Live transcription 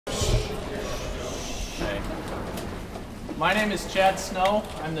My name is Chad Snow.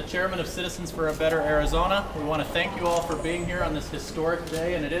 I'm the chairman of Citizens for a Better Arizona. We want to thank you all for being here on this historic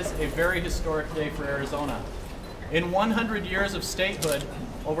day, and it is a very historic day for Arizona. In 100 years of statehood,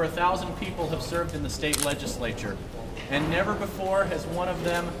 over 1,000 people have served in the state legislature, and never before has one of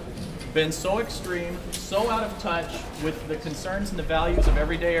them been so extreme, so out of touch with the concerns and the values of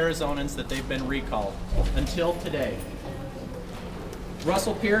everyday Arizonans that they've been recalled, until today.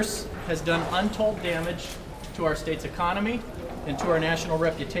 Russell Pearce has done untold damage to our state's economy and to our national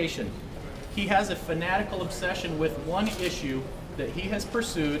reputation. He has a fanatical obsession with one issue that he has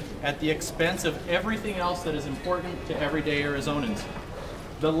pursued at the expense of everything else that is important to everyday Arizonans.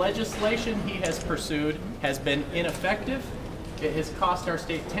 The legislation he has pursued has been ineffective. It has cost our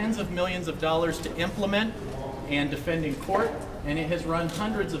state tens of millions of dollars to implement and defend in court, and it has run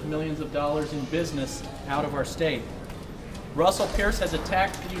hundreds of millions of dollars in business out of our state. Russell Pearce has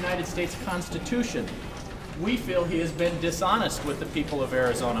attacked the United States Constitution. We feel he has been dishonest with the people of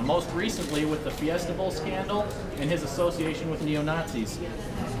Arizona, most recently with the Fiesta Bowl scandal and his association with neo-Nazis.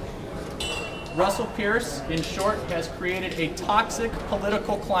 Russell Pearce, in short, has created a toxic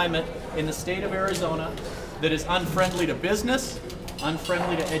political climate in the state of Arizona that is unfriendly to business,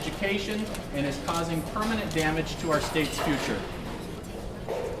 unfriendly to education, and is causing permanent damage to our state's future.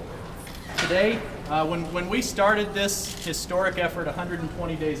 Today, when we started this historic effort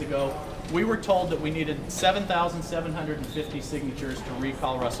 120 days ago, we were told that we needed 7,750 signatures to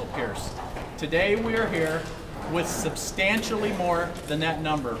recall Russell Pearce. Today we are here with substantially more than that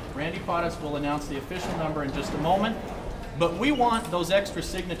number. Randy Parraz will announce the official number in just a moment, but we want those extra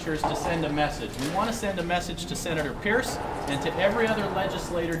signatures to send a message. We want to send a message to Senator Pearce and to every other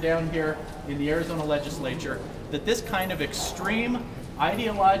legislator down here in the Arizona legislature that this kind of extreme,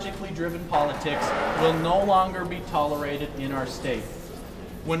 ideologically driven politics will no longer be tolerated in our state.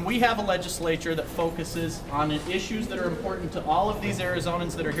 When we have a legislature that focuses on issues that are important to all of these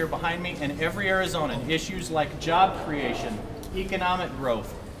Arizonans that are here behind me and every Arizonan, issues like job creation, economic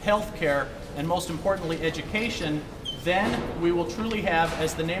growth, health care, and most importantly education, then we will truly have,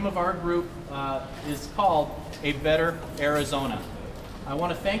 as the name of our group is called, a better Arizona. I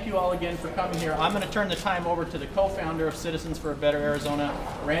want to thank you all again for coming here. I'm going to turn the time over to the co-founder of Citizens for a Better Arizona,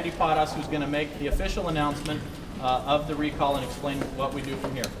 Randy Parraz, who's going to make the official announcement of the recall and explain what we do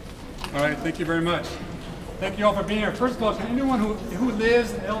from here. All right, thank you very much. Thank you all for being here. First of all, can anyone who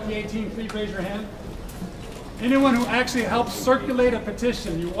lives in LD 18, please raise your hand? Anyone who actually helps circulate a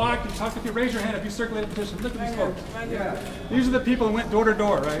petition, you walk, you talk to people, raise your hand if you circulate a petition. Look at these folks. These are the people who went door to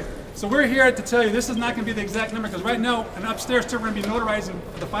door, right? So we're here to tell you this is not going to be the exact number, because right now, and upstairs too, we're going to be notarizing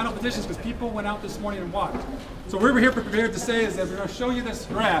the final petitions because people went out this morning and walked. So what we're here prepared to say is that we're going to show you this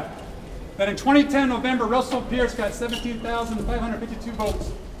graph, that in 2010 November, Russell Pearce got 17,552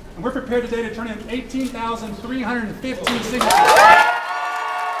 votes, and we're prepared today to turn in 18,315 signatures.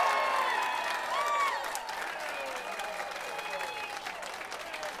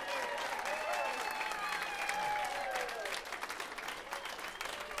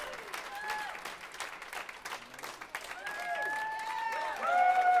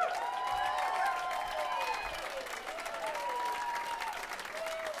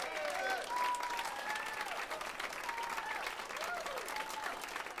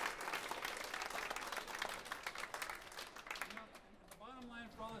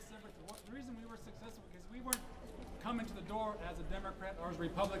 The reason we were successful is we weren't coming to the door as a Democrat or as a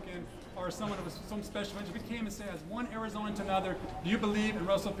Republican or someone of some special interest. We came and said, as one Arizonan to another, do you believe in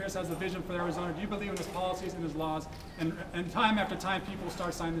Russell Pearce has a vision for Arizona? Do you believe in his policies and his laws? And time after time, people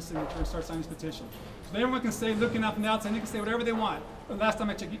start signing this signature, start signing this petition. So everyone can say, looking up and outside, they can say whatever they want. But last time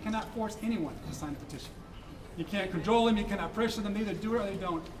I checked, you cannot force anyone to sign a petition. You can't control them, you cannot pressure them, they either do it or they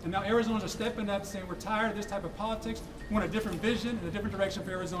don't. And now Arizonans are stepping up saying we're tired of this type of politics, we want a different vision and a different direction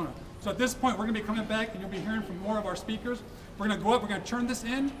for Arizona. So at this point, we're going to be coming back and you'll be hearing from more of our speakers. We're going to go up, we're going to turn this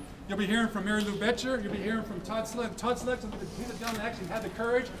in. You'll be hearing from Mary Lou Betcher, you'll be hearing from Todd Slick. Todd Slick is the gentleman that actually had the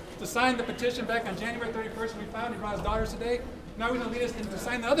courage to sign the petition back on January 31st when we found he brought his daughters today. Now he's going to lead us to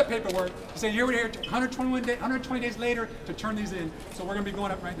sign the other paperwork to say here we're here 120 days later to turn these in. So we're going to be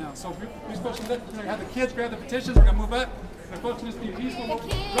going up right now. So these folks, we're going to have the kids grab the petitions, we're going to move up. The folks can just be peaceful.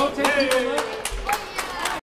 Rotate people up.